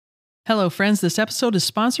Hello, friends. This episode is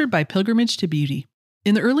sponsored by Pilgrimage to Beauty.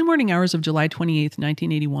 In the early morning hours of July 28,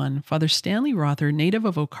 1981, Father Stanley Rother, native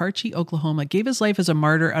of Okarche, Oklahoma, gave his life as a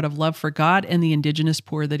martyr out of love for God and the indigenous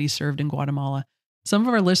poor that he served in Guatemala. Some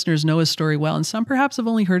of our listeners know his story well, and some perhaps have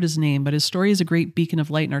only heard his name, but his story is a great beacon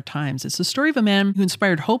of light in our times. It's the story of a man who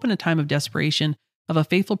inspired hope in a time of desperation, of a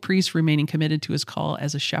faithful priest remaining committed to his call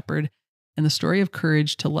as a shepherd, and the story of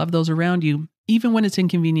courage to love those around you, even when it's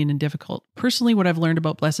inconvenient and difficult. Personally, what I've learned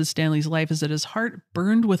about Blessed Stanley's life is that his heart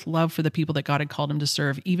burned with love for the people that God had called him to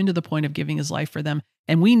serve, even to the point of giving his life for them.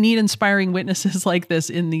 And we need inspiring witnesses like this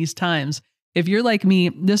in these times. If you're like me,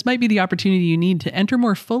 this might be the opportunity you need to enter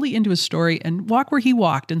more fully into his story and walk where he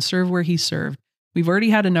walked and serve where he served. We've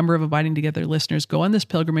already had a number of Abiding Together listeners go on this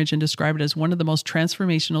pilgrimage and describe it as one of the most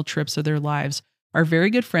transformational trips of their lives. Our very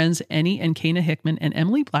good friends, Annie and Kana Hickman and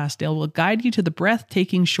Emily Blasdale, will guide you to the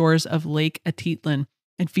breathtaking shores of Lake Atitlan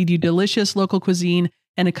and feed you delicious local cuisine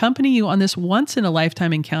and accompany you on this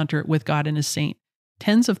once-in-a-lifetime encounter with God and his saint.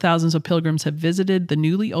 Tens of thousands of pilgrims have visited the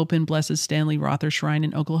newly opened Blessed Stanley Rother Shrine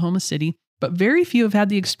in Oklahoma City, but very few have had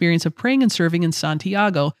the experience of praying and serving in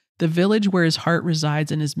Santiago, the village where his heart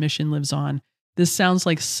resides and his mission lives on. This sounds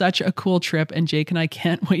like such a cool trip, and Jake and I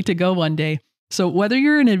can't wait to go one day. So whether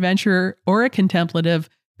you're an adventurer or a contemplative,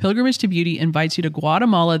 Pilgrimage to Beauty invites you to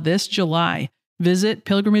Guatemala this July. Visit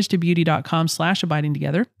pilgrimagetobeauty.com/abiding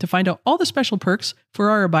together to find out all the special perks for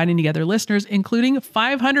our Abiding Together listeners, including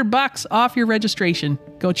 $500 off your registration.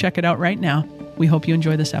 Go check it out right now. We hope you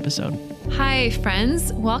enjoy this episode. Hi,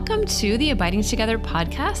 friends. Welcome to the Abiding Together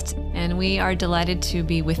podcast. And we are delighted to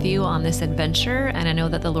be with you on this adventure. And I know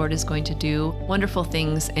that the Lord is going to do wonderful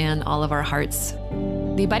things in all of our hearts.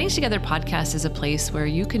 The Abiding Together podcast is a place where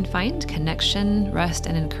you can find connection, rest,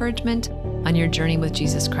 and encouragement on your journey with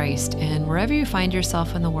Jesus Christ. And wherever you find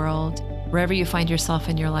yourself in the world, wherever you find yourself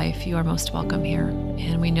in your life, you are most welcome here.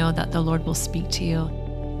 And we know that the Lord will speak to you.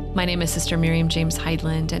 My name is Sister Miriam James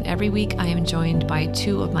Heidland, and every week I am joined by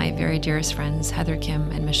two of my very dearest friends, Heather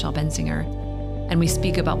Kim and Michelle Benzinger. And we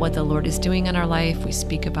speak about what the Lord is doing in our life. We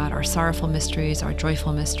speak about our sorrowful mysteries, our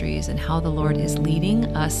joyful mysteries, and how the Lord is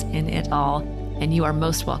leading us in it all. And you are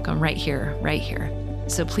most welcome right here, right here.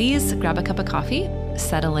 So please grab a cup of coffee,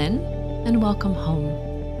 settle in, and welcome home.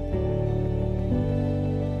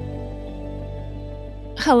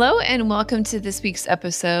 Hello, and welcome to this week's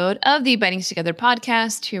episode of the Abiding Together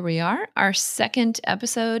podcast. Here we are, our second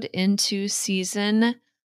episode into season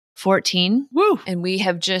 14. Woo! And we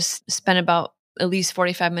have just spent about at least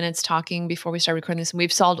 45 minutes talking before we start recording this, and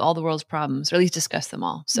we've solved all the world's problems, or at least discussed them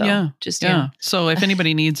all. So yeah. So if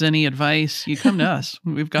anybody needs any advice, you come to us.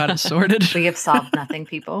 We've got it sorted. We have solved nothing,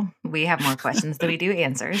 people. We have more questions than we do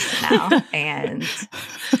answers now.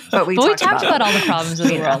 But we talked about all the problems of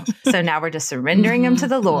the world. So now we're just surrendering them to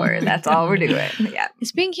the Lord. That's all we're doing. Yeah.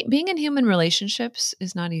 It's being in human relationships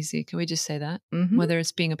is not easy. Can we just say that? Mm-hmm. Whether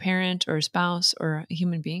it's being a parent or a spouse or a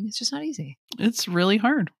human being, it's just not easy. It's really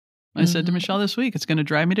hard. I said to Michelle this week, it's going to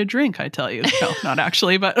drive me to drink, I tell you. No, not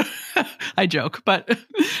actually, but I joke. But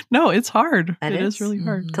no, it's hard. It is really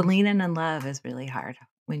hard. To lean in and love is really hard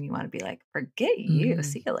when you want to be like, forget you,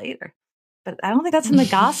 see you later. But I don't think that's in the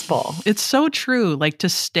gospel. It's so true. Like to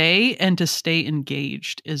stay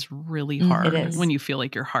engaged is really hard. It is. When you feel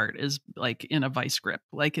like your heart is like in a vice grip.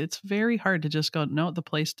 Like it's very hard to just go, no, the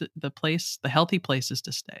healthy place is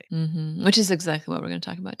to stay. Mm-hmm. Which is exactly what we're going to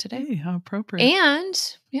talk about today. Hey, how appropriate.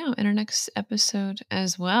 And in our next episode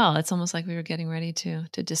as well. It's almost like we were getting ready to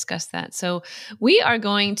discuss that. So today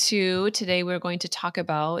we're going to talk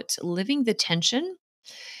about living the tension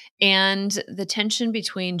and the tension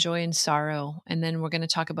between joy and sorrow. And then we're going to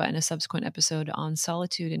talk about in a subsequent episode on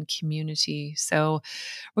solitude and community. So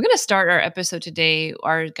we're going to start our episode today.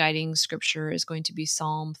 Our guiding scripture is going to be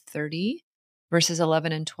Psalm 30, verses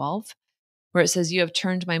 11 and 12, where it says, "You have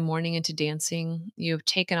turned my mourning into dancing. You have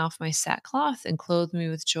taken off my sackcloth and clothed me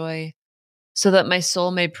with joy, so that my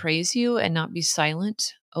soul may praise you and not be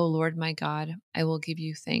silent. O Lord, my God, I will give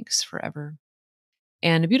you thanks forever."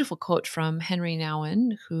 And a beautiful quote from Henry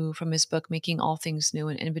Nouwen, who from his book, Making All Things New,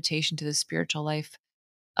 An Invitation to the Spiritual Life.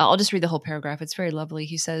 I'll just read the whole paragraph. It's very lovely.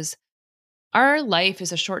 He says, "Our life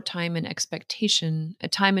is a short time in expectation, a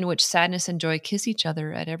time in which sadness and joy kiss each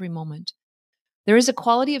other at every moment. There is a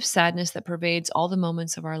quality of sadness that pervades all the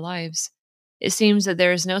moments of our lives. It seems that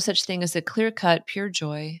there is no such thing as a clear-cut, pure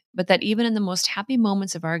joy, but that even in the most happy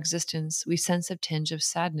moments of our existence, we sense a tinge of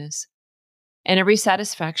sadness. In every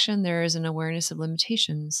satisfaction, there is an awareness of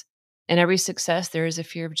limitations. In every success, there is a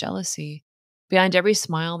fear of jealousy. Behind every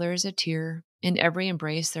smile, there is a tear. In every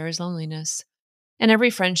embrace, there is loneliness. In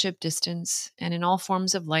every friendship, distance. And in all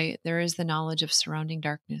forms of light, there is the knowledge of surrounding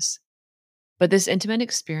darkness. But this intimate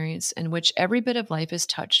experience in which every bit of life is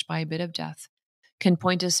touched by a bit of death can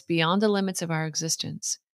point us beyond the limits of our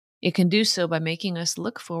existence. It can do so by making us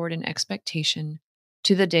look forward in expectation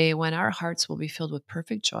to the day when our hearts will be filled with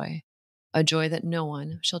perfect joy, a joy that no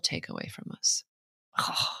one shall take away from us.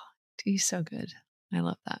 Oh, he's so good. I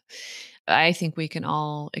love that. I think we can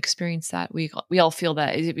all experience that. We all feel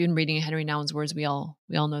that. Even reading Henry Nouwen's words, we all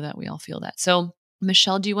know that. We all feel that. So,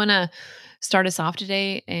 Michelle, do you want to start us off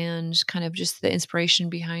today and kind of just the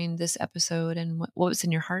inspiration behind this episode and what was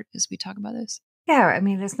in your heart as we talk about this? Yeah, I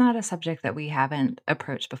mean, it's not a subject that we haven't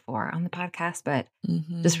approached before on the podcast, but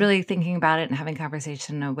just really thinking about it and having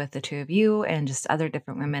conversation with the two of you and just other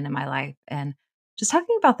different women in my life, and just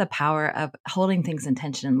talking about the power of holding things in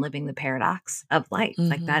tension and living the paradox of life.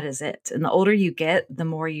 Like that is it. And the older you get, the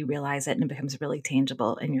more you realize it and it becomes really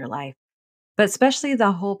tangible in your life. But especially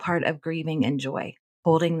the whole part of grieving and joy,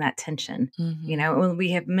 holding that tension. You know, when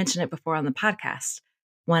we have mentioned it before on the podcast,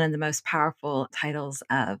 one of the most powerful titles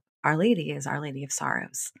of Our Lady is Our Lady of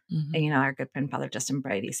Sorrows. And, you know, our good friend Father Justin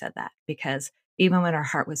Brady said that because even when her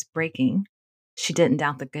heart was breaking, she didn't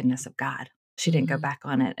doubt the goodness of God. She didn't go back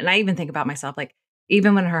on it. And I even think about myself, like,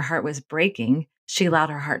 even when her heart was breaking, she allowed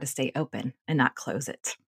her heart to stay open and not close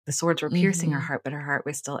it. The swords were piercing her heart, but her heart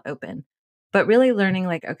was still open. But really learning,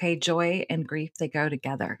 like, okay, joy and grief, they go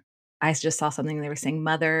together. I just saw something they were saying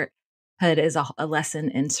motherhood is a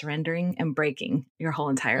lesson in surrendering and breaking your whole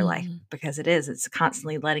entire life, because it's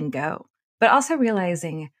constantly letting go. But also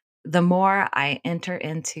realizing the more I enter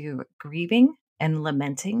into grieving and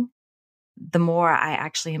lamenting, the more I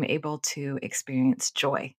actually am able to experience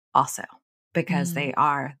joy also, because they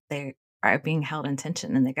are being held in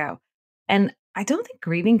tension and they go. And I don't think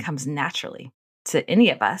grieving comes naturally to any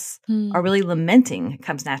of us, or really lamenting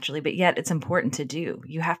comes naturally, but yet it's important to do.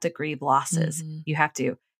 You have to grieve losses. You have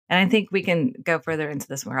to. And I think we can go further into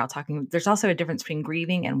this when we're all talking. There's also a difference between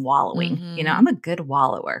grieving and wallowing. You know, I'm a good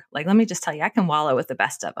wallower. Like, let me just tell you, I can wallow with the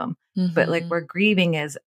best of them. But like where grieving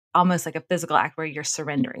is almost like a physical act where you're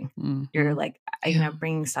surrendering. You're like, you know,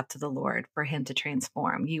 bringing stuff to the Lord for him to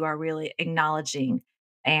transform. You are really acknowledging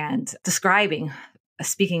and describing,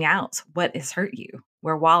 speaking out what has hurt you.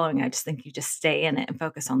 Where wallowing, I just think you just stay in it and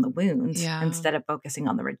focus on the wounds instead of focusing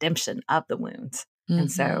on the redemption of the wounds.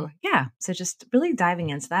 And so, so just really diving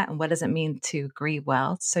into that and what does it mean to grieve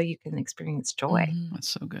well so you can experience joy. That's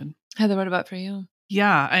so good. Heather, what about for you?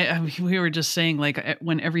 Yeah, I mean, we were just saying, like,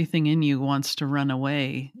 when everything in you wants to run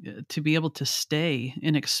away, to be able to stay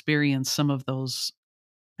and experience some of those,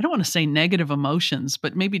 I don't want to say negative emotions,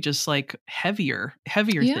 but maybe just like heavier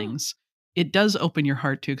things. It does open your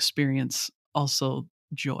heart to experience also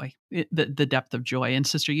joy, the depth of joy. And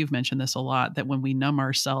sister, you've mentioned this a lot, that when we numb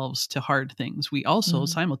ourselves to hard things, we also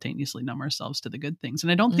simultaneously numb ourselves to the good things.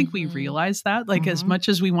 And I don't think we realize that, like, as much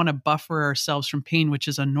as we want to buffer ourselves from pain, which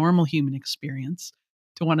is a normal human experience,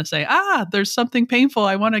 to want to say, there's something painful,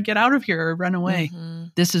 I want to get out of here or run away.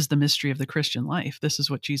 This is the mystery of the Christian life. This is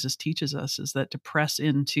what Jesus teaches us, is that to press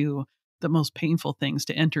into the most painful things,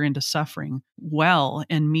 to enter into suffering well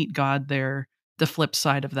and meet God there. The flip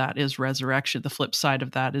side of that is resurrection. The flip side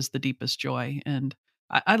of that is the deepest joy. And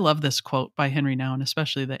I love this quote by Henry Nouwen,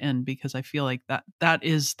 especially the end, because I feel like that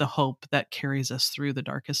is the hope that carries us through the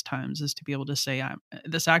darkest times, is to be able to say,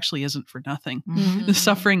 this actually isn't for nothing. The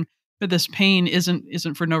suffering, but this pain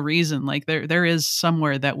isn't for no reason. Like there is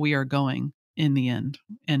somewhere that we are going in the end,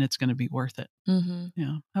 and it's going to be worth it.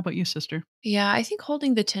 Yeah. How about you, sister? Yeah, I think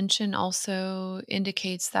holding the tension also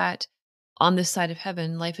indicates that on this side of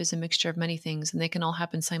heaven, life is a mixture of many things and they can all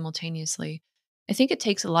happen simultaneously. I think it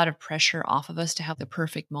takes a lot of pressure off of us to have the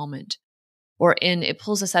perfect moment, it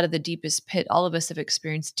pulls us out of the deepest pit. All of us have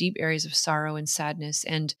experienced deep areas of sorrow and sadness,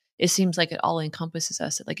 and it seems like it all encompasses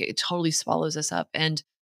us. Like it totally swallows us up. And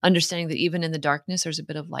understanding that even in the darkness, there's a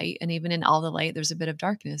bit of light, and even in all the light, there's a bit of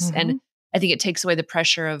darkness. And I think it takes away the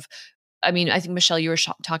pressure of, I think, Michelle, you were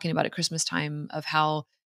talking about at Christmas time of how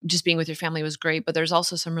just being with your family was great, but there's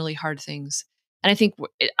also some really hard things. And I think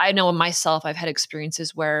I know myself, I've had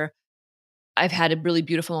experiences where I've had really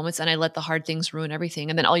beautiful moments and I let the hard things ruin everything.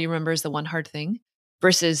 And then all you remember is the one hard thing,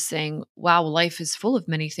 versus saying, wow, life is full of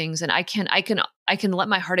many things. And I can let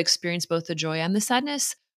my heart experience both the joy and the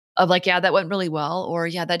sadness of, like, yeah, that went really well, or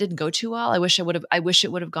yeah, that didn't go too well. I wish it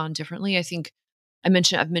would have gone differently. I think I've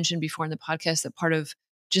mentioned before in the podcast that part of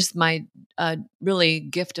just my really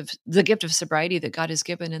gift of sobriety that God has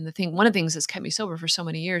given. And one of the things that's kept me sober for so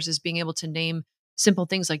many years is being able to name simple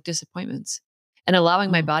things like disappointments and allowing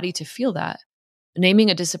my body to feel that, naming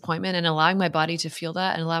a disappointment and allowing my body to feel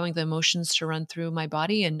that and allowing the emotions to run through my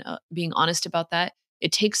body and being honest about that.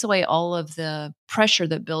 It takes away all of the pressure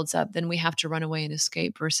that builds up. Then we have to run away and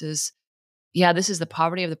escape, versus yeah, this is the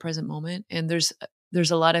poverty of the present moment. And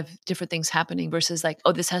there's a lot of different things happening versus like,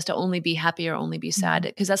 oh, this has to only be happy or only be sad,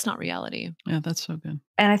 because that's not reality. Yeah, that's so good.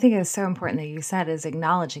 And I think it's so important that you said is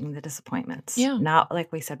acknowledging the disappointments. Yeah. Not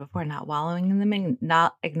like we said before, not wallowing in them and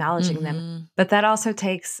not acknowledging them. Mm-hmm. But that also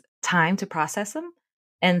takes time to process them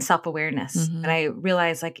and self-awareness. Mm-hmm. And I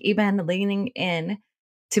realized like even leaning in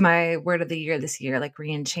to my word of the year this year, like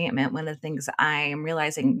re-enchantment, one of the things I am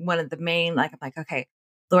realizing, one of the main, like I'm like, okay,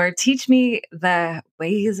 Lord, teach me the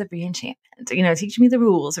ways of re-enchantment, teach me the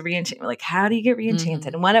rules of re-enchantment. Like, how do you get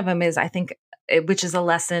re-enchanted? Mm-hmm. And one of them is, I think, which is a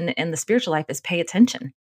lesson in the spiritual life, is pay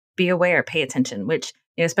attention, be aware, pay attention, which,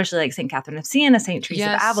 especially like St. Catherine of Siena, St.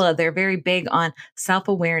 Teresa of Avila, they're very big on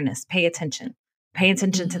self-awareness, pay attention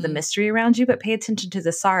to the mystery around you, but pay attention to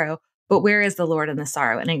the sorrow. But where is the Lord in the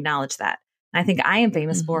sorrow? And acknowledge that. I think I am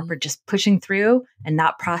famous for just pushing through and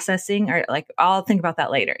not processing, or like, I'll think about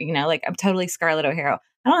that later. Like I'm totally Scarlett O'Hara.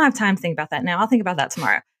 I don't have time to think about that now. I'll think about that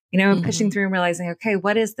tomorrow. Pushing through and realizing, okay,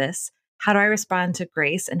 what is this? How do I respond to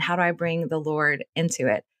grace? And how do I bring the Lord into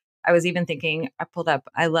it? I was even thinking,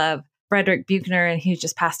 I love Frederick Buechner, and he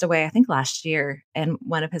just passed away, I think last year. And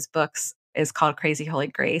one of his books is called Crazy Holy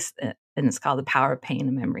Grace. And it's called The Power of Pain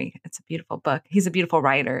and Memory. It's a beautiful book. He's a beautiful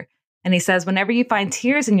writer. And he says, whenever you find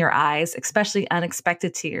tears in your eyes, especially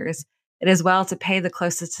unexpected tears, it is well to pay the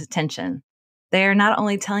closest attention. They are not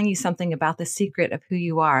only telling you something about the secret of who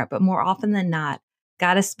you are, but more often than not,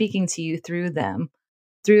 God is speaking to you through them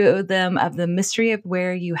of the mystery of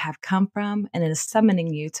where you have come from, and it is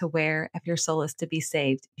summoning you to where, if your soul is to be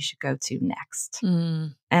saved, you should go to next.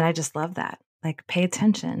 And I just love that. Like, pay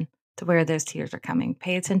attention to where those tears are coming.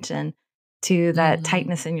 Pay attention to that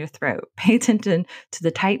tightness in your throat. Pay attention to the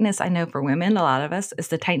tightness. I know for women, a lot of us, is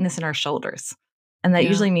the tightness in our shoulders. And that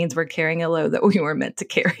usually means we're carrying a load that we weren't meant to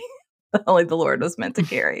carry. Only the Lord was meant to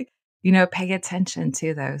carry. Pay attention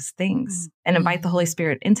to those things and invite the Holy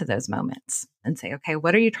Spirit into those moments and say, okay,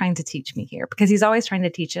 what are you trying to teach me here? Because he's always trying to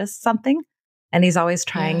teach us something, and he's always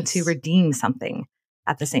trying to redeem something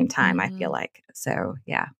at the same time, I feel like. So,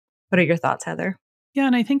 yeah. What are your thoughts, Heather? Yeah,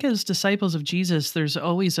 and I think as disciples of Jesus, there's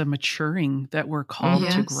always a maturing that we're called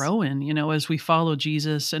to grow in, as we follow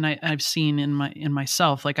Jesus. And I've seen in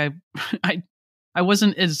myself, like I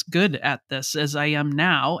wasn't as good at this as I am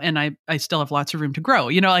now, and I still have lots of room to grow.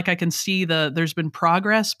 Like I can see there's been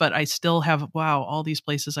progress, but I still have, all these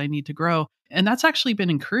places I need to grow. And that's actually been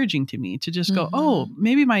encouraging to me to just go, oh,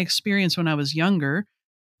 maybe my experience when I was younger,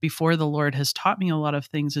 before the Lord has taught me a lot of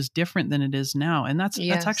things, is different than it is now. And that's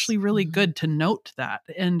actually really good to note that.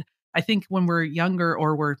 And I think when we're younger,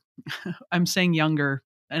 or I'm saying younger,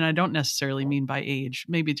 and I don't necessarily mean by age,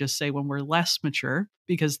 maybe just say when we're less mature,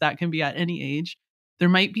 because that can be at any age, there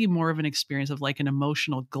might be more of an experience of like an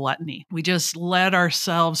emotional gluttony. We just let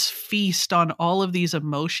ourselves feast on all of these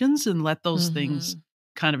emotions and let those things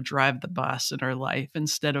kind of drive the bus in our life,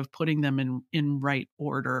 instead of putting them in right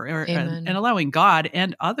order, and allowing God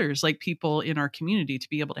and others, like people in our community, to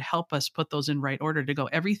be able to help us put those in right order, to go,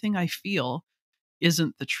 everything I feel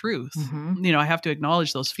isn't the truth. I have to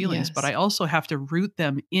acknowledge those feelings, but I also have to root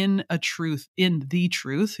them in the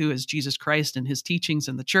truth, who is Jesus Christ and his teachings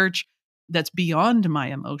in the church, that's beyond my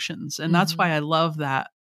emotions. And that's why I love that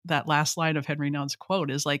last line of Henry Nouwen's quote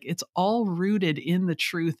is like, it's all rooted in the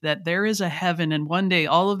truth that there is a heaven, and one day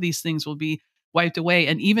all of these things will be wiped away.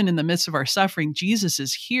 And even in the midst of our suffering, Jesus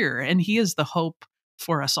is here, and he is the hope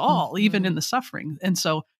for us all, even in the suffering. And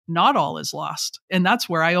so not all is lost. And that's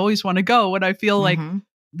where I always want to go when I feel like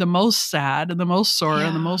the most sad and the most sorrow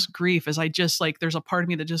and the most grief, is I just like, there's a part of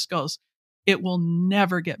me that just goes, it will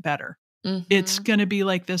never get better. It's going to be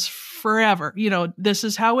like this forever. This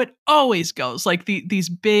is how it always goes. Like these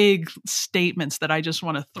big statements that I just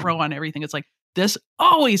want to throw on everything. It's like, this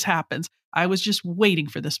always happens. I was just waiting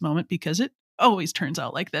for this moment because it always turns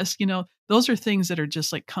out like this. Those are things that are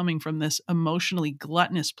just like coming from this emotionally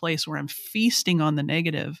gluttonous place where I'm feasting on the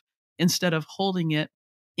negative instead of holding it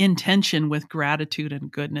in tension with gratitude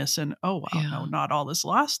and goodness. And, oh, wow, no, not all is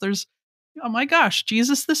lost. There's, oh my gosh,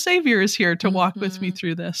 Jesus the Savior is here to walk with me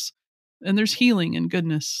through this. And there's healing and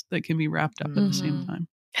goodness that can be wrapped up at the same time.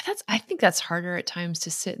 I think that's harder at times,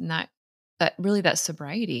 to sit in that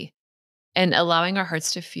sobriety, and allowing our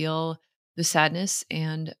hearts to feel the sadness,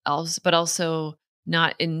 but also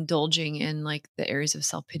not indulging in like the areas of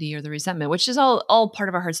self-pity or the resentment, which is all part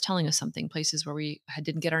of our hearts telling us something, places where we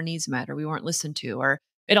didn't get our needs met, or we weren't listened to, or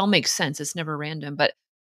it all makes sense. It's never random, but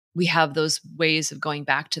we have those ways of going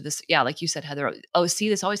back to this. Yeah. Like you said, Heather, oh, see,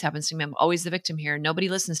 this always happens to me. I'm always the victim here. Nobody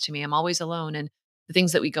listens to me. I'm always alone. And the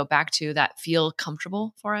things that we go back to that feel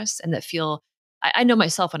comfortable for us, and that feel, I know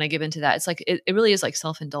myself when I give into that, it's like, it really is like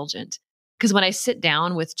self-indulgent. Because when I sit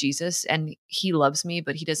down with Jesus and he loves me,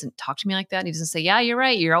 but he doesn't talk to me like that. He doesn't say, yeah, you're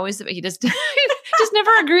right. You're always, he just, just never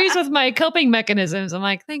agrees with my coping mechanisms. I'm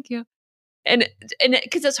like, thank you. And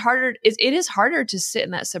because it's harder, it is harder to sit in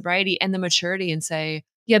that sobriety and the maturity and say,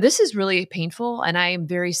 yeah, this is really painful. And I am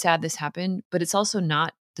very sad this happened, but it's also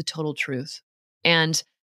not the total truth. And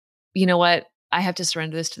you know what? I have to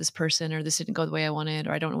surrender this to this person, or this didn't go the way I wanted,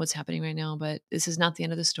 or I don't know what's happening right now, but this is not the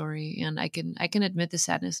end of the story. And I can admit the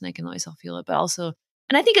sadness and I can let myself feel it, but also,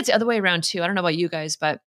 and I think it's the other way around too. I don't know about you guys,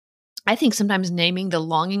 but I think sometimes naming the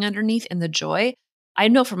longing underneath and the joy, I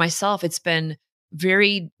know for myself, it's been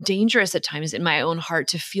very dangerous at times in my own heart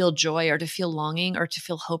to feel joy or to feel longing or to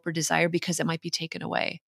feel hope or desire because it might be taken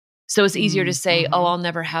away. So it's easier to say, oh, I'll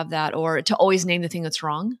never have that, or to always name the thing that's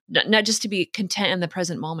wrong, not just to be content in the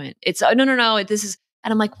present moment. It's, oh, no, this is,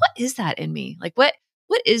 and I'm like, what is that in me? Like, what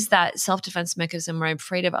is that self-defense mechanism where I'm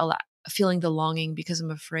afraid of feeling the longing because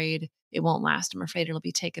I'm afraid it won't last. I'm afraid it'll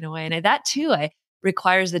be taken away. And that too,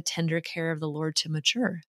 requires the tender care of the Lord to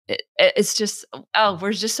mature. It's just,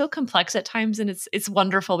 we're just so complex at times, and it's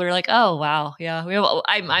wonderful. We're like, oh, wow. Yeah.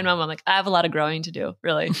 I'm like, I have a lot of growing to do,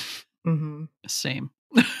 really. Same.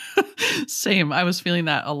 Same. I was feeling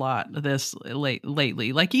that a lot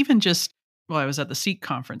lately. Like even just, I was at the Seek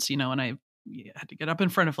conference, and I had to get up in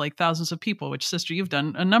front of like thousands of people, which, sister, you've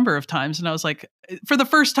done a number of times. And I was like, for the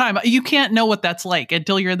first time, you can't know what that's like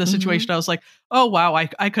until you're in the situation. I was like, oh, wow,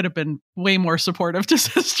 I could have been way more supportive to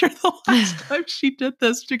sister the last time she did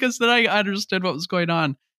this, because then I understood what was going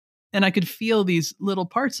on. And I could feel these little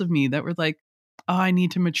parts of me that were like, oh, I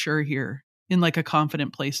need to mature here in like a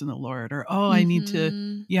confident place in the Lord, or, oh, I need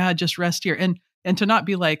to, just rest here. And to not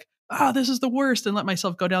be like, oh, this is the worst, and let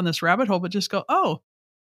myself go down this rabbit hole, but just go, oh,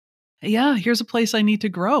 yeah, here's a place I need to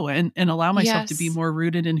grow and allow myself to be more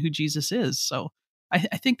rooted in who Jesus is. So I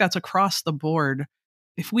think that's across the board.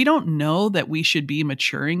 If we don't know that we should be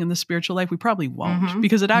maturing in the spiritual life, we probably won't,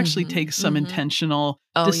 because it actually takes some intentional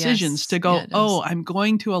decisions to go, I'm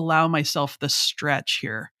going to allow myself the stretch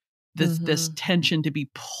here, this tension to be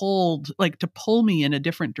pulled, like to pull me in a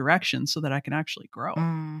different direction so that I can actually grow.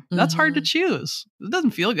 That's hard to choose. It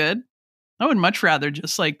doesn't feel good. I would much rather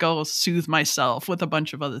just like go soothe myself with a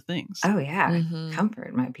bunch of other things. Oh yeah.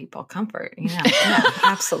 Comfort, my people. Comfort. Yeah,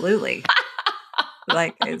 absolutely.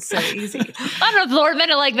 Like, it's so easy. I don't know if the Lord meant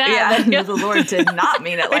it like that. Yeah, the Lord did not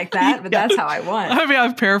mean it like that, but that's how I want. I mean,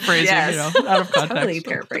 I'm paraphrasing, out of context. Totally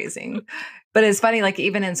paraphrasing. But it's funny, like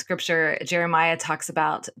even in scripture, Jeremiah talks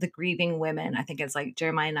about the grieving women. I think it's like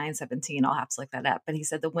Jeremiah 9:17. I'll have to look that up. But he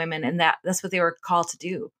said the women, and that's what they were called to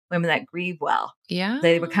do. Women that grieve well. Yeah.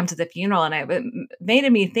 They would come to the funeral. And it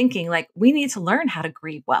made me thinking, like, we need to learn how to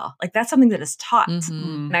grieve well. Like, that's something that is taught.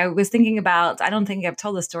 And I was thinking about, I don't think I've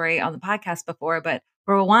told the story on the podcast before, but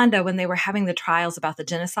Rwanda, when they were having the trials about the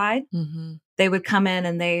genocide, they would come in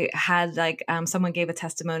and they had like, someone gave a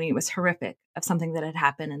testimony. It was horrific of something that had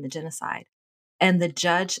happened in the genocide. And the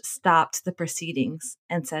judge stopped the proceedings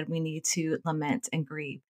and said, we need to lament and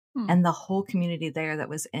grieve. And the whole community there that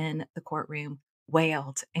was in the courtroom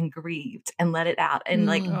wailed and grieved and let it out. And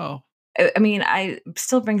like, I mean, I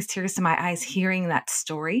still brings tears to my eyes hearing that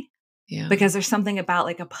story. Yeah. Because there's something about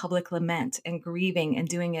like a public lament and grieving and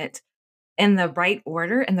doing it in the right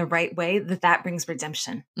order, in the right way, that brings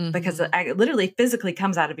redemption, because it literally physically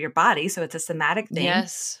comes out of your body. So it's a somatic thing,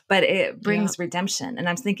 but it brings redemption. And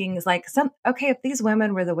I'm thinking is like, if these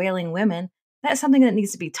women were the wailing women, that's something that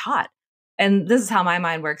needs to be taught. And this is how my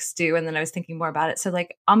mind works too. And then I was thinking more about it. So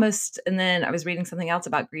like almost, and then I was reading something else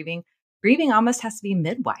about grieving. Grieving almost has to be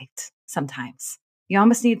midwifed sometimes. You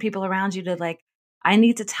almost need people around you to like, I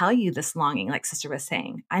need to tell you this longing, like sister was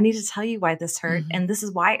saying. I need to tell you why this hurt. And this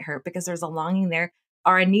is why it hurt, because there's a longing there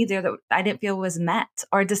or a need there that I didn't feel was met,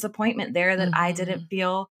 or a disappointment there that I didn't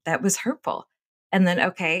feel that was hurtful. And then,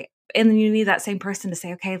 and then you need that same person to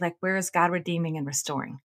say, okay, like, where is God redeeming and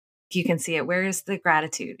restoring? You can see it. Where is the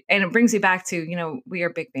gratitude? And it brings me back to, we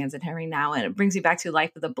are big fans of Henry now. And it brings me back to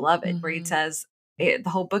Life of the Beloved, where he says, the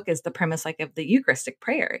whole book is the premise like of the Eucharistic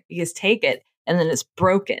prayer. You just take it, and then it's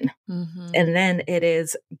broken. And then it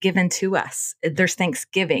is given to us. There's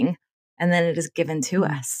thanksgiving, and then it is given to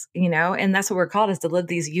us, and that's what we're called, is to live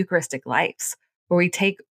these Eucharistic lives where we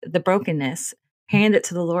take the brokenness, hand it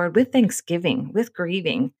to the Lord with thanksgiving, with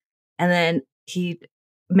grieving, and then he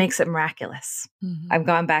makes it miraculous. I've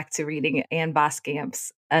gone back to reading Anne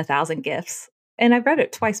Boskamp's 1,000 Gifts, and I've read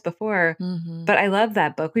it twice before, but I love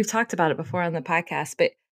that book. We've talked about it before on the podcast,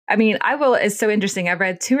 but I mean, it's so interesting. I've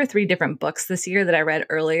read 2 or 3 different books this year that I read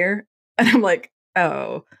earlier. And I'm like,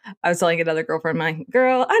 Oh, I was telling another girlfriend, my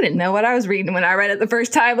girl, I didn't know what I was reading when I read it the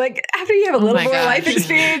first time. Like after you have a little more life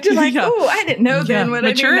experience, you're like, oh, I didn't know then what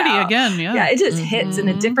maturity I do now. again. Yeah, it just hits in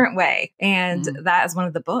a different way. And that is one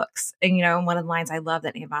of the books. And, one of the lines I love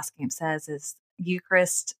that Ian Voskamp says is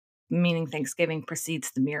Eucharist, meaning Thanksgiving,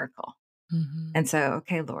 precedes the miracle. And so,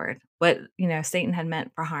 okay, Lord, what, Satan had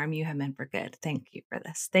meant for harm, you have meant for good. Thank you for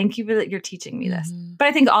this. Thank you for that you're teaching me this. But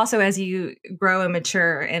I think also as you grow and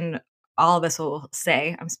mature, and all of us will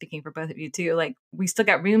say, I'm speaking for both of you too, like we still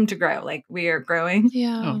got room to grow. Like we are growing.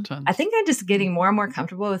 Yeah. Tons. I think I'm just getting more and more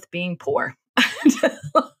comfortable with being poor.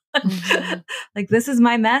 Like this is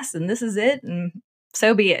my mess and this is it. And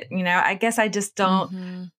so be it. I guess I just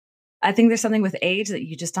don't, I think there's something with age that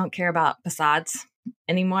you just don't care about facades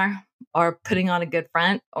anymore, or putting on a good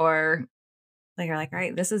front, or like you're like, all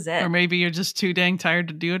right, this is it. Or maybe you're just too dang tired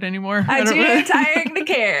to do it anymore. I'm too tired to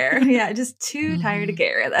care. Yeah, just too tired to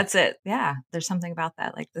care. That's it. Yeah, there's something about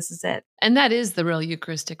that. Like, this is it. And that is the real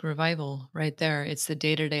Eucharistic revival right there. It's the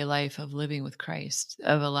day-to-day life of living with Christ,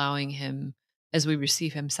 of allowing him, as we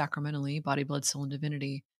receive him sacramentally, body, blood, soul, and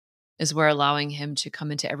divinity, is we're allowing him to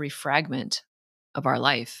come into every fragment of our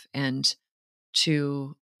life and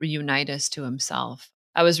to reunite us to himself.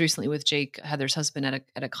 I was recently with Jake, Heather's husband,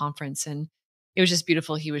 at a conference, and it was just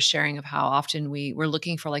beautiful. He was sharing of how often we're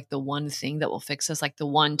looking for like the one thing that will fix us, like the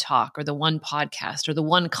one talk or the one podcast or the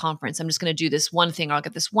one conference. I'm just going to do this one thing, or I'll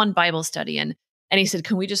get this one Bible study. And he said,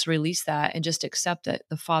 can we just release that and just accept that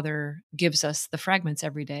the Father gives us the fragments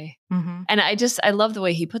every day? And I love the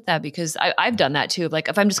way he put that, because I've done that too. Like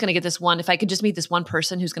if I'm just going to get this one, if I could just meet this one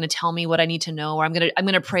person who's going to tell me what I need to know, or I'm going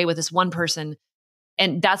to pray with this one person,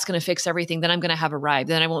 and that's going to fix everything, then I'm going to have arrived.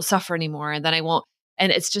 Then I won't suffer anymore. And then I won't.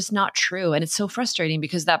 And it's just not true. And it's so frustrating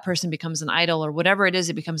because that person becomes an idol, or whatever it is,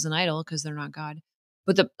 it becomes an idol because they're not God.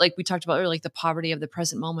 But like we talked about earlier, like the poverty of the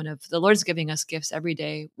present moment of the Lord's giving us gifts every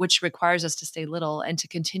day, which requires us to stay little and to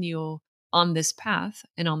continue on this path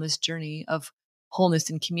and on this journey of wholeness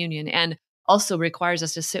and communion, and also requires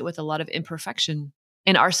us to sit with a lot of imperfection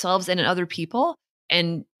in ourselves and in other people,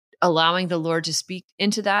 and allowing the Lord to speak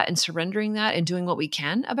into that and surrendering that and doing what we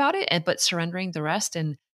can about it, but surrendering the rest.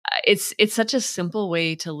 And it's such a simple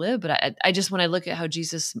way to live. But I just, when I look at how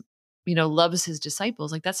Jesus, loves his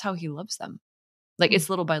disciples, like that's how he loves them. Like it's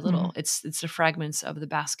little by little. It's the fragments of the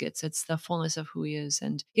baskets. It's the fullness of who he is.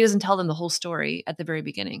 And he doesn't tell them the whole story at the very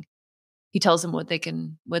beginning. He tells them what they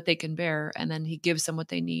can bear, and then he gives them what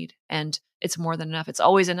they need. And it's more than enough. It's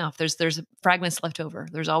always enough. There's fragments left over.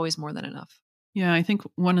 There's always more than enough. Yeah, I think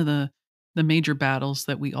one of the major battles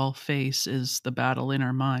that we all face is the battle in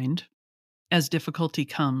our mind. As difficulty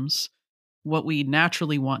comes, what we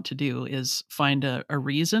naturally want to do is find a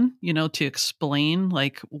reason, to explain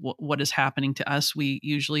like what is happening to us. We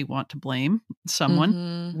usually want to blame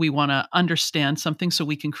someone. We want to understand something so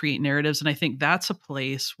we can create narratives. And I think that's a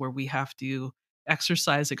place where we have to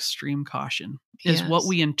exercise extreme caution, is what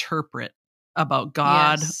we interpret about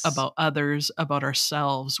God, about others, about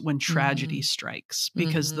ourselves when tragedy strikes,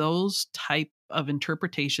 because those type of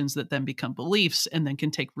interpretations that then become beliefs and then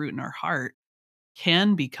can take root in our heart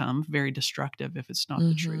can become very destructive if it's not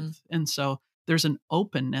the truth. And so there's an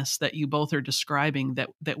openness that you both are describing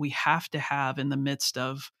that we have to have in the midst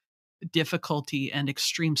of difficulty and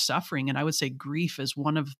extreme suffering. And I would say grief is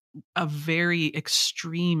one of a very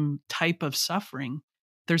extreme type of suffering.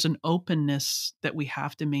 There's an openness that we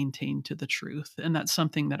have to maintain to the truth. And that's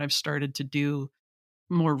something that I've started to do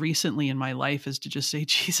more recently in my life, is to just say,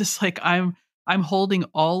 Jesus, like I'm holding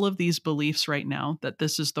all of these beliefs right now, that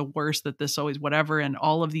this is the worst, that this always whatever, and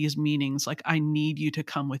all of these meanings, like I need you to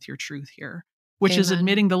come with your truth here, which is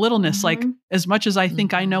admitting the littleness. Like as much as I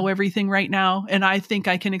think I know everything right now, and I think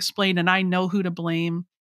I can explain and I know who to blame,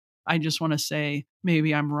 I just want to say,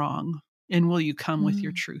 maybe I'm wrong. And will you come with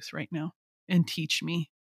your truth right now and teach me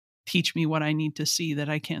what I need to see that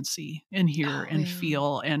I can't see and hear and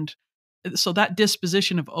feel. And so that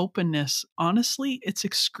disposition of openness, honestly, it's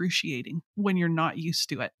excruciating when you're not used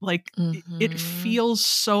to it. Like it feels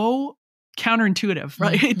so counterintuitive,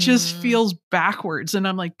 right? It just feels backwards. And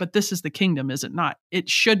I'm like, but this is the kingdom, is it not? It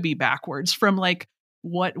should be backwards from like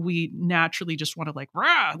what we naturally just want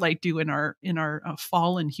to like do in our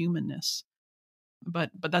fallen humanness.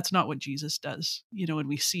 But that's not what Jesus does, and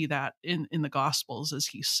we see that in the Gospels as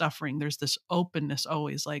he's suffering. There's this openness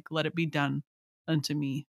always, like, let it be done unto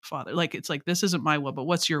me, Father. Like, it's like, this isn't my will, but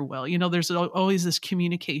what's your will? There's always this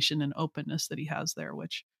communication and openness that he has there,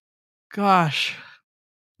 which, gosh,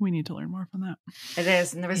 we need to learn more from that. It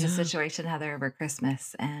is. And there was a situation, Heather, over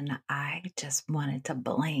Christmas, and I just wanted to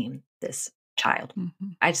blame this child.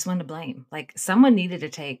 I just wanted to blame. Like, someone needed to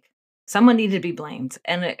take someone needed to be blamed.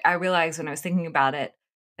 And I realized when I was thinking about it,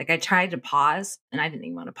 like I tried to pause and I didn't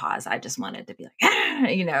even want to pause. I just wanted to be like,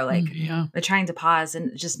 Yeah. but trying to pause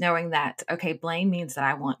and just knowing that, okay, blame means that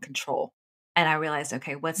I want control. And I realized,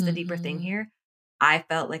 okay, what's the deeper thing here? I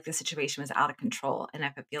felt like the situation was out of control. And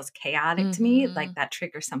if it feels chaotic to me, like that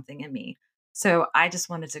triggers something in me. So I just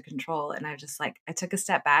wanted to control. And I just I took a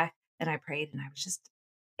step back and I prayed and I was just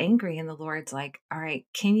angry. And the Lord's like, all right,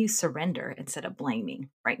 can you surrender instead of blaming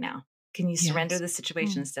right now? Can you surrender the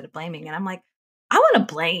situation instead of blaming? And I'm like, I want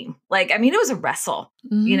to blame. It was a wrestle,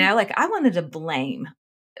 I wanted to blame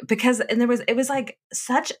because, and it was like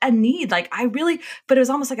such a need. But it was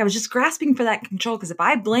almost like I was just grasping for that control. Because if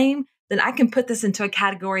I blame, then I can put this into a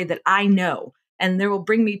category that I know and there will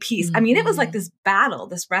bring me peace. It was like this battle,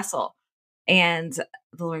 this wrestle. And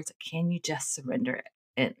the Lord's like, can you just surrender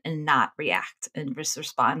it and not react and just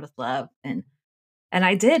respond with love? And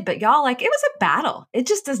I did, but y'all, it was a battle. It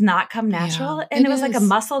just does not come natural. Yeah, and it was like a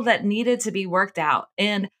muscle that needed to be worked out.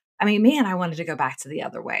 And man, I wanted to go back to the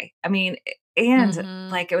other way. It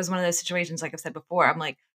was one of those situations, like I've said before, I'm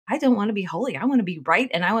like, I don't want to be holy. I want to be right.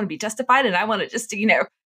 And I want to be justified. And I want to just,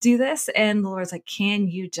 do this. And the Lord's like, can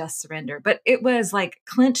you just surrender? But it was like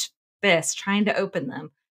clenched fists trying to open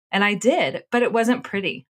them. And I did, but it wasn't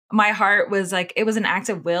pretty. My heart was like, it was an act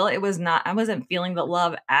of will. It was not, I wasn't feeling the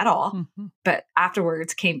love at all. But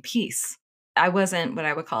afterwards came peace. I wasn't what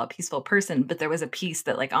I would call a peaceful person, but there was a peace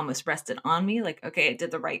that almost rested on me. Okay, I did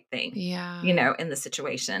the right thing, in the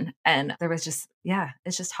situation. And there was just,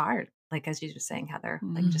 it's just hard. As you were saying, Heather,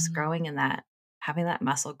 just growing in that, having that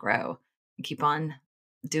muscle grow and keep on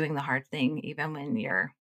doing the hard thing, even when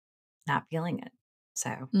you're not feeling it.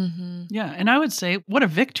 So, yeah. And I would say, what a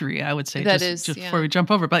victory, I would say, just before we jump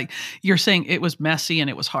over. But you're saying it was messy and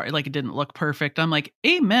it was hard, it didn't look perfect. I'm like,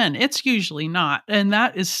 amen. It's usually not. And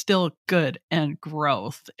that is still good and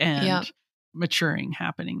growth and maturing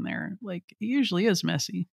happening there. It usually is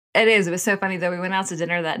messy. It is. It was so funny though. We went out to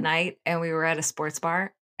dinner that night and we were at a sports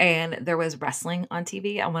bar and there was wrestling on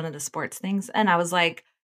TV on one of the sports things. And I was like,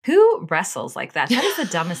 who wrestles like that? That is the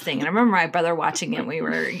dumbest thing. And I remember my brother watching it when we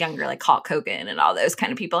were younger, Hulk Hogan and all those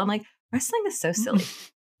kind of people. I'm like, wrestling is so silly.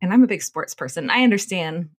 And I'm a big sports person. I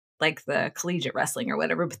understand the collegiate wrestling or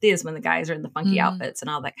whatever, but this is when the guys are in the funky outfits and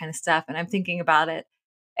all that kind of stuff. And I'm thinking about it.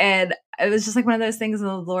 And it was just one of those things. And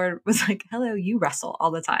the Lord was like, hello, you wrestle all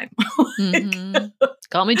the time.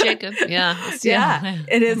 Call me Jacob. Yeah.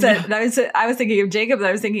 It is. I was thinking of Jacob. And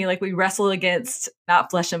I was thinking we wrestle against not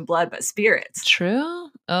flesh and blood, but spirits. True.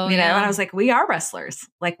 Oh, and I was like, we are wrestlers.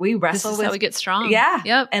 We wrestle. This is how we get strong. Yeah.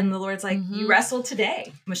 Yep. And the Lord's like, you wrestled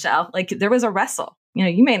today, Michelle. There was a wrestle.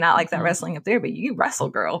 You may not like that wrestling up there, but you wrestle,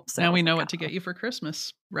 girl. So now we know what to get you for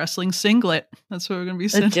Christmas. Wrestling singlet. That's what we're going to be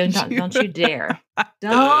sending you. Don't you dare.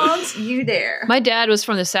 Don't you dare. My dad was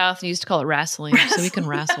from the South and he used to call it wrestling. So we can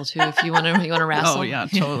wrestle too if you want to wrestle. Oh, yeah,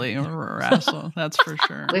 totally. Wrestle. That's for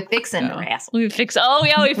sure. We're fixing to wrestle. We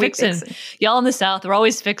fixing. Y'all in the South, we're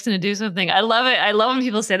always fixing to do something. I love it. I love when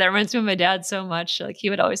people say that. It reminds me of my dad so much. He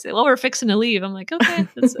would always say, well, we're fixing to leave. I'm like, okay,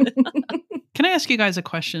 that's it. Can I ask you guys a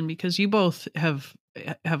question? Because you both have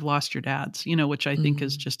lost your dads, which I think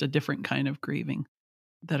is just a different kind of grieving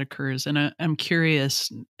that occurs. And I'm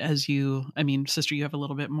curious, sister, you have a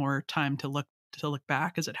little bit more time to look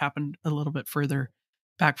back, as it happened a little bit further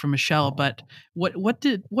back from Michelle. But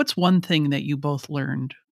what's one thing that you both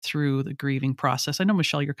learned through the grieving process? I know,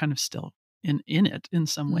 Michelle, you're kind of still in it in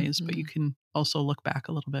some ways, but you can also look back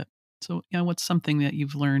a little bit. So, what's something that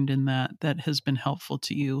you've learned in that has been helpful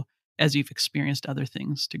to you as you've experienced other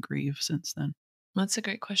things to grieve since then? That's a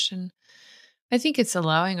great question. I think it's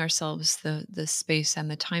allowing ourselves the space and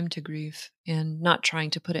the time to grieve and not trying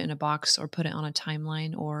to put it in a box or put it on a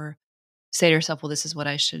timeline or say to yourself, well, this is what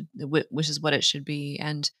which is what it should be.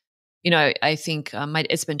 And, I think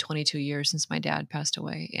it's been 22 years since my dad passed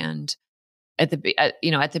away. And at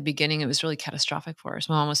the beginning, it was really catastrophic for us.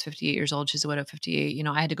 My mom was 58 years old. She's a widow, 58.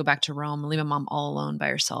 I had to go back to Rome and leave my mom all alone by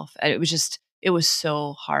herself. It was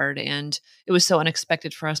so hard and it was so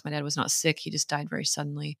unexpected for us. My dad was not sick. He just died very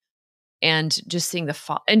suddenly. And just seeing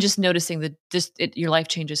and just noticing your life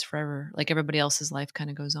changes forever. Everybody else's life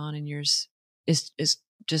kind of goes on and yours is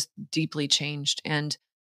just deeply changed. And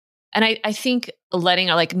I think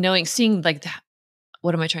seeing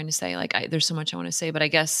what am I trying to say? There's so much I want to say, but I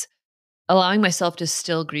guess allowing myself to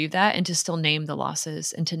still grieve that and to still name the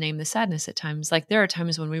losses and to name the sadness at times. There are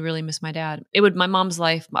times when we really miss my dad. My mom's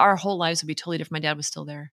life, our whole lives would be totally different. My dad was still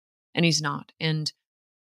there and he's not. And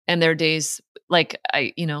there are days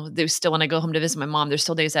there's still, when I go home to visit my mom, there's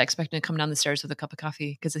still days I expect him to come down the stairs with a cup of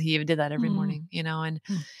coffee because he did that every morning,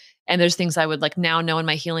 And there's things I would like now know in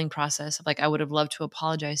my healing process of like, I would have loved to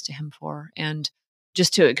apologize to him for, and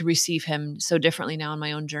just to receive him so differently now in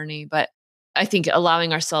my own journey. But I think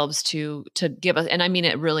allowing ourselves to give us, and I mean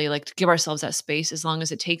it really, like to give ourselves that space as long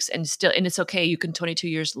as it takes, and it's okay. You can 22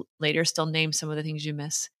 years later still name some of the things you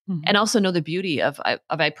miss, and also know the beauty of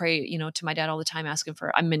I pray, to my dad all the time, asking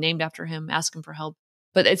for, I'm named after him, asking for help.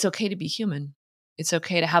 But it's okay to be human. It's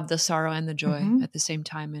okay to have the sorrow and the joy at the same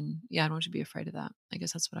time. And I don't want you to be afraid of that. I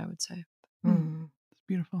guess that's what I would say. It's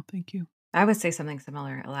beautiful. Thank you. I would say something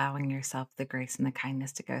similar, allowing yourself the grace and the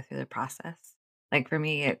kindness to go through the process. Like for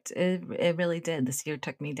me, it really did. This year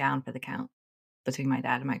took me down for the count between my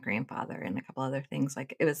dad and my grandfather and a couple other things.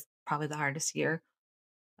 Like it was probably the hardest year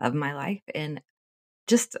of my life. And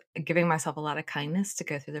just giving myself a lot of kindness to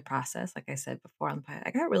go through the process. Like I said before on the podcast,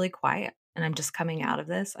 I got really quiet and I'm just coming out of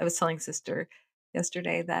this. I was telling sister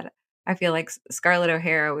yesterday that I feel like Scarlett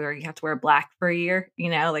O'Hara, where you have to wear black for a year,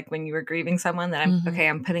 like when you were grieving someone, that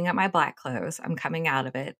I'm putting up my black clothes. I'm coming out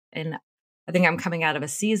of it. And I think I'm coming out of a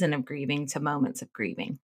season of grieving to moments of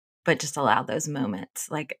grieving, but just allow those moments.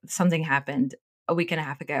 Like something happened a week and a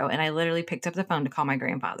half ago, and I literally picked up the phone to call my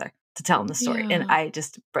grandfather to tell him the story. And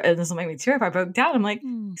this will make me tear up. I broke down. I'm like,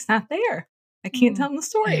 he's not there. I can't tell him the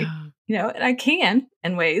story, and I can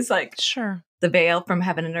in ways like the veil from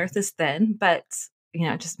heaven and earth is thin, but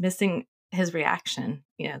just missing his reaction,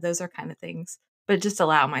 those are kind of things, but just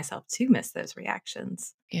allow myself to miss those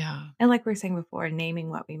reactions. Yeah. And like we were saying before, naming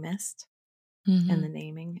what we missed and the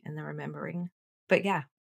naming and the remembering, but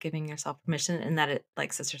giving yourself permission, and that it,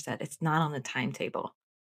 like sister said, it's not on the timetable.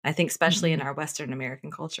 I think especially in our Western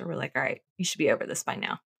American culture, we're like, all right, you should be over this by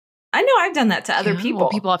now. I know I've done that to other people. Well,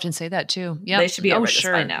 people often say that too. Yeah. They should be over this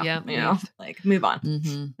by now, like move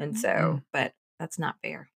on. And so, but that's not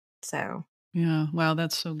fair. So. Yeah. Wow.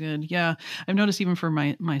 That's so good. Yeah. I've noticed even for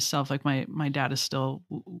myself, like my dad is still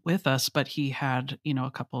with us, but he had,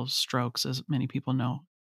 a couple of strokes, as many people know,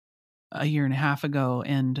 a year and a half ago,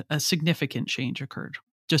 and a significant change occurred.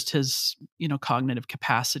 Just his, cognitive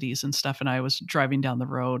capacities and stuff. And I was driving down the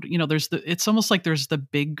road, it's almost like there's the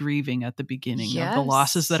big grieving at the beginning of the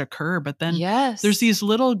losses that occur, but then there's these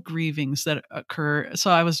little grievings that occur.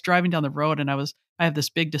 So I was driving down the road and I have this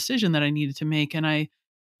big decision that I needed to make. And I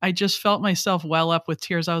just felt myself well up with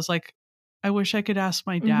tears. I was like, I wish I could ask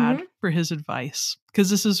my dad for his advice, because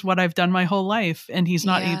this is what I've done my whole life. And he's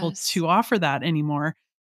not able to offer that anymore.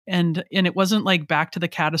 And it wasn't like back to the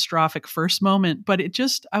catastrophic first moment, but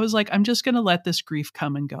I was like, I'm just going to let this grief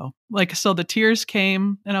come and go. Like, so the tears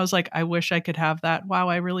came and I was like, I wish I could have that. Wow.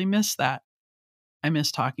 I really miss that. I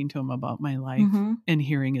miss talking to him about my life and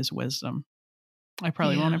hearing his wisdom. I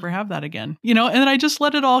probably won't ever have that again, and then I just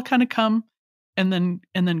let it all kind of come and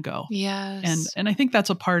then go. Yes. And I think that's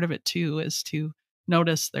a part of it too, is to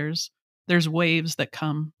notice there's waves that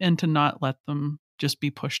come and to not let them just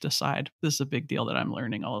be pushed aside. This is a big deal that I'm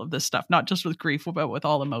learning all of this stuff, not just with grief, but with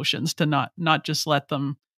all emotions, to not just let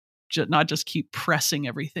them, not just keep pressing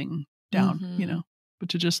everything down, but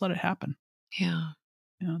to just let it happen. Yeah.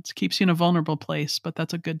 It keeps you in a vulnerable place, but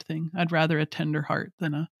that's a good thing. I'd rather a tender heart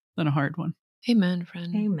than a hard one. Amen,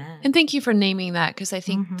 friend. Amen. And thank you for naming that, because I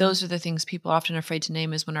think those are the things people are often afraid to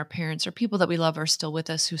name, is when our parents or people that we love are still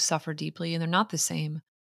with us who suffer deeply and they're not the same,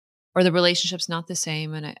 or the relationship's not the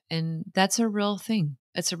same. And that's a real thing.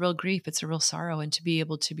 It's a real grief. It's a real sorrow. And to be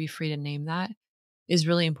able to be free to name that is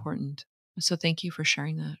really important. So thank you for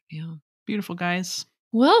sharing that. Yeah. Beautiful, guys.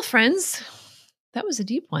 Well, friends, that was a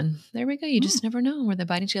deep one. There we go. You just never know where the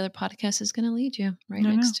Biting Together podcast is going to lead you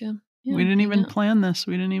next to. Yeah, we didn't even plan this.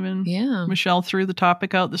 We didn't even. Yeah. Michelle threw the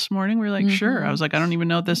topic out this morning. We were like, sure. I was like, I don't even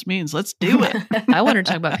know what this means. Let's do it. I wanted to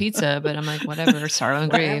talk about pizza, but I'm like, whatever. Sorrow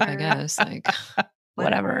and grief, I guess. Like,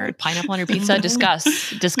 whatever. Pineapple on your pizza.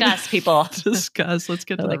 Discuss, people. Discuss. Let's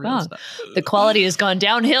get to the real stuff. The quality has gone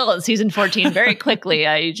downhill in season 14 very quickly.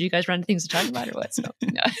 Did you guys run into things to talk about or what? So,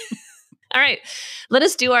 no. All right. Let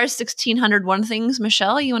us do our 1601 things.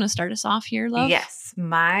 Michelle, you want to start us off here, love? Yes.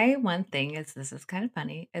 My one thing this is kind of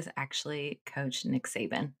funny, is actually Coach Nick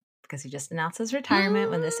Saban, because he just announced his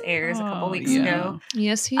retirement when this airs a couple weeks ago.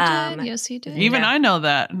 Yes, he did. Yes, he did. Even I know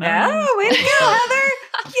that. No. Oh, way to go, Heather.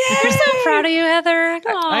 Yay! We're so proud of you, Heather.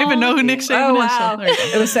 I even know who Nick Saban is. Wow. So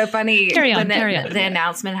it was so funny carry on. The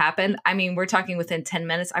announcement happened. I mean, we're talking within 10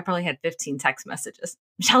 minutes. I probably had 15 text messages.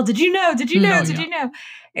 Michelle, did you know? Did you know? Did you know?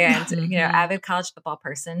 And, avid college football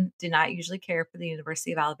person, do not usually care for the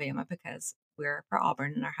University of Alabama because we're for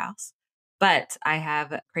Auburn in our house. But I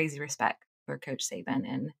have crazy respect for Coach Saban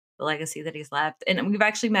and the legacy that he's left. And we've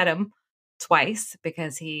actually met him twice,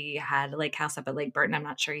 because he had a lake house up at Lake Burton. I'm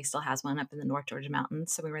not sure he still has one up in the North Georgia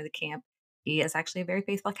mountains. So we were at the camp. he is actually a very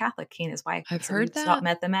faithful Catholic, he and his wife. I've So heard we that.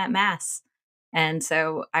 met them at Mass. And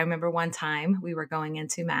so I remember one time we were going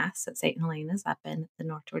into Mass at St. Helena's up in the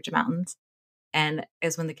North Georgia mountains. And it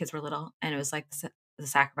was when the kids were little, and it was like the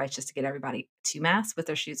sacrifice just to get everybody to Mass with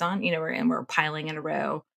their shoes on. We're piling in a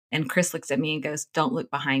row. And Chris looks at me and goes, "Don't look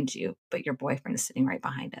behind you, but your boyfriend is sitting right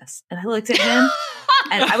behind us." And I looked at him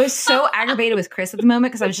and I was so aggravated with Chris at the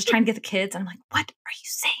moment because I was just trying to get the kids. And I'm like, "What are you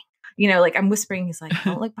saying?" Like I'm whispering. He's like,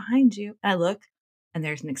 "Don't look behind you." And I look, and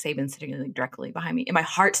there's Nick Saban sitting like directly behind me. And my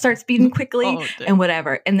heart starts beating quickly and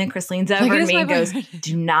whatever. And then Chris leans over to me and goes,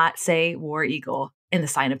 "Do not say War Eagle in the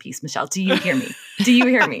sign of peace, Michelle. Do you hear me? Do you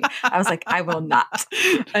hear me?" I was like, "I will not."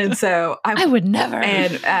 And so I would never.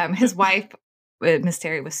 And his wife, Miss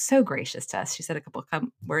Terry, was so gracious to us. She said a couple of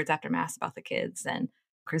words after Mass about the kids. And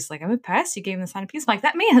Chris was like, "I'm impressed you gave him the sign of peace." I'm like,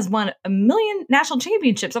 "That man has won 1 million national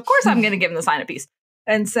championships. Of course I'm going to give him the sign of peace."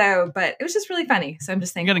 And so, but it was just really funny. So I'm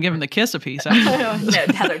just thinking, you're going to give him the kiss of peace. No,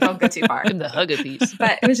 Heather, don't go too far. Give him the hug of peace.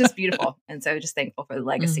 But it was just beautiful. And so just thankful for the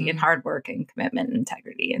legacy and hard work and commitment and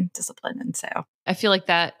integrity and discipline. And so I feel like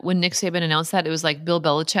that when Nick Saban announced that, it was like Bill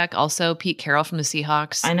Belichick, also Pete Carroll from the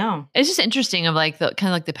Seahawks. I know. It's just interesting of like the kind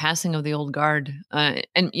of like the passing of the old guard. And,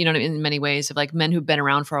 in many ways of like men who've been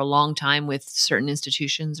around for a long time with certain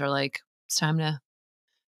institutions are like, it's time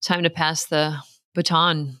to pass the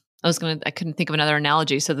baton. I couldn't think of another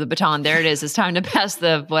analogy. So the baton, there it is. It's time to pass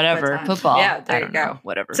the whatever baton. Football. Yeah, there you go.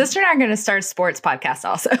 Whatever. Sister and I are going to start a sports podcast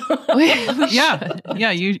also.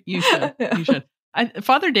 Yeah, you should. You should.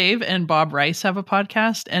 Father Dave and Bob Rice have a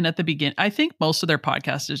podcast. And at the beginning, I think most of their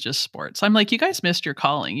podcast is just sports. I'm like, you guys missed your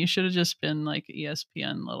calling. You should have just been like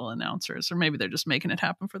ESPN little announcers, or maybe they're just making it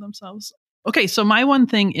happen for themselves. Okay, so my one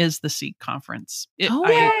thing is the Seek conference.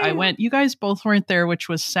 I went, you guys both weren't there, which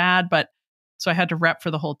was sad, but so I had to rep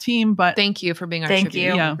for the whole team, but thank you for being our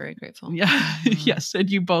tribute. Yeah. I'm very grateful. Yeah. Yes. And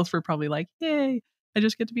you both were probably like, "Yay, I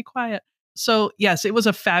just get to be quiet." So yes, it was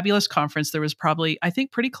a fabulous conference. There was probably, I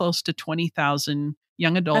think, pretty close to 20,000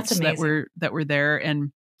 young adults that were there,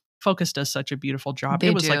 and Focus does such a beautiful job.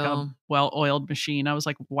 It was like a well-oiled machine. I was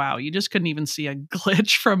like, wow, you just couldn't even see a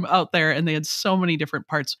glitch from out there. And they had so many different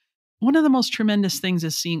parts. One of the most tremendous things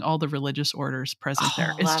is seeing all the religious orders present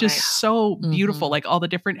there. It's just so beautiful. Like all the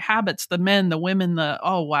different habits, the men, the women,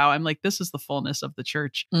 oh, wow. I'm like, this is the fullness of the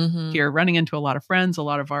church here, running into a lot of friends, a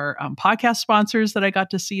lot of our podcast sponsors that I got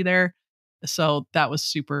to see there. So that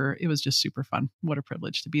was it was just super fun. What a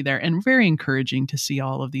privilege to be there, and very encouraging to see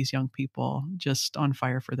all of these young people just on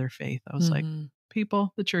fire for their faith. I was like,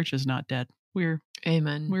 people, the church is not dead.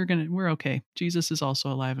 Amen. We're okay. Jesus is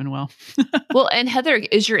also alive and well. Well, and Heather,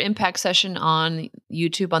 is your impact session on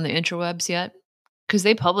YouTube on the interwebs yet? Because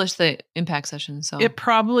they published the impact session. So it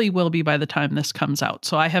probably will be by the time this comes out.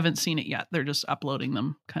 So I haven't seen it yet. They're just uploading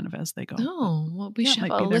them kind of as they go. Oh, well, we should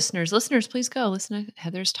have listeners. Listeners, please go listen to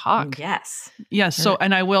Heather's talk. Yes. So,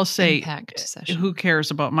 and I will say, who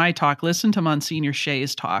cares about my talk? Listen to Monsignor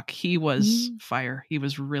Shea's talk. He was fire. He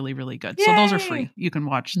was really, really good. Yay! So those are free. You can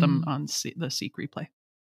watch them on the Seek replay.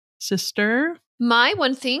 Sister? My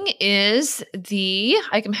one thing is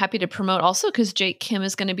I'm happy to promote also because Jake Kim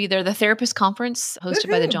is going to be there, the therapist conference hosted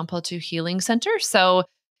by the John Paul II Healing Center. So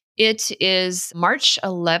it is March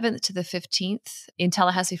 11th to the 15th in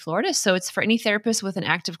Tallahassee, Florida. So it's for any therapist with an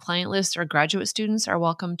active client list, or graduate students are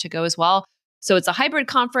welcome to go as well. So it's a hybrid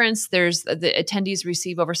conference. There's the attendees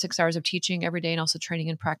receive over 6 hours of teaching every day, and also training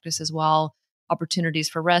and practice as well, opportunities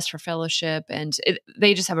for rest, for fellowship, and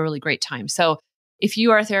they just have a really great time. So if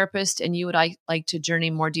you are a therapist and you would like to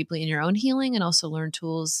journey more deeply in your own healing and also learn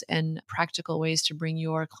tools and practical ways to bring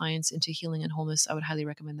your clients into healing and wholeness, I would highly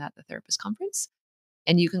recommend the therapist conference.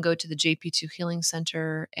 And you can go to the JP2 Healing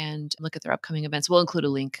Center and look at their upcoming events. We'll include a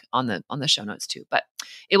link on the show notes too, but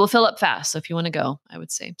it will fill up fast. So if you want to go, I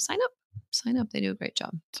would say sign up. They do a great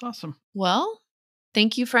job. It's awesome. Well,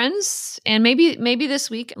 thank you, friends. And maybe this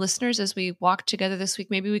week, listeners, as we walk together this week,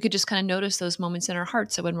 maybe we could just kind of notice those moments in our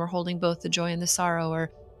hearts. So when we're holding both the joy and the sorrow, or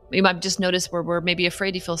we might just notice where we're maybe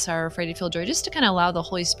afraid to feel sorrow, afraid to feel joy, just to kind of allow the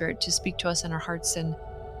Holy Spirit to speak to us in our hearts and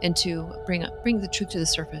to bring the truth to the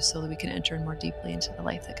surface so that we can enter more deeply into the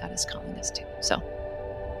life that God is calling us to. So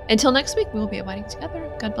until next week, we will be abiding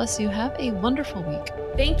together. God bless you. Have a wonderful week.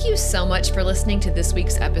 Thank you so much for listening to this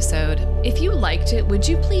week's episode. If you liked it, would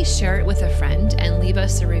you please share it with a friend and leave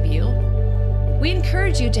us a review? We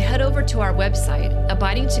encourage you to head over to our website,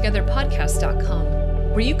 abidingtogetherpodcast.com,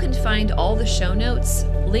 where you can find all the show notes,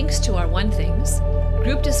 links to our One Things,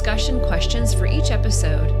 group discussion questions for each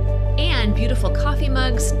episode, and beautiful coffee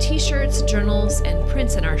mugs, t-shirts, journals, and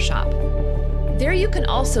prints in our shop. There you can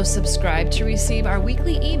also subscribe to receive our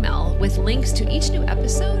weekly email with links to each new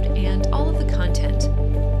episode and all of the content.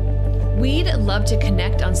 We'd love to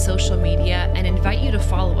connect on social media and invite you to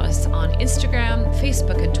follow us on Instagram,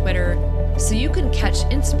 Facebook, and Twitter so you can catch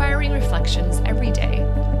inspiring reflections every day.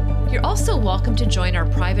 You're also welcome to join our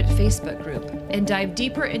private Facebook group and dive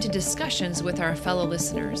deeper into discussions with our fellow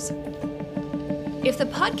listeners. If the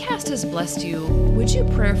podcast has blessed you, would you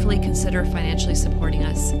prayerfully consider financially supporting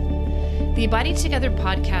us? The Abiding Together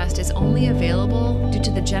podcast is only available due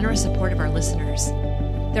to the generous support of our listeners.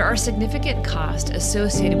 There are significant costs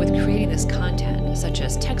associated with creating this content, such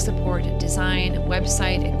as tech support, design,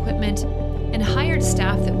 website, equipment, and hired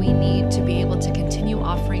staff that we need to be able to continue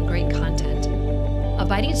offering great content.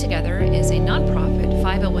 Abiding Together is a nonprofit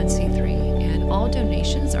 501c3, and all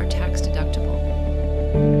donations are tax deductible.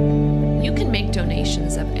 You can make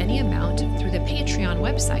donations of any amount through the Patreon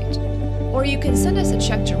website, or you can send us a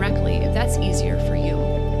check directly if that's easier for you.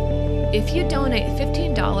 If you donate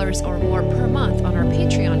 $15 or more per month on our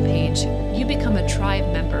Patreon page, you become a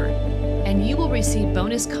tribe member, and you will receive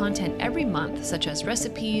bonus content every month, such as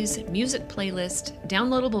recipes, music playlist,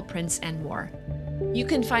 downloadable prints, and more. You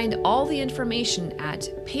can find all the information at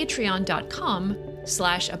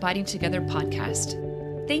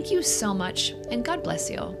patreon.com/abidingtogetherpodcast. Thank you so much, and God bless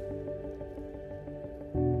you.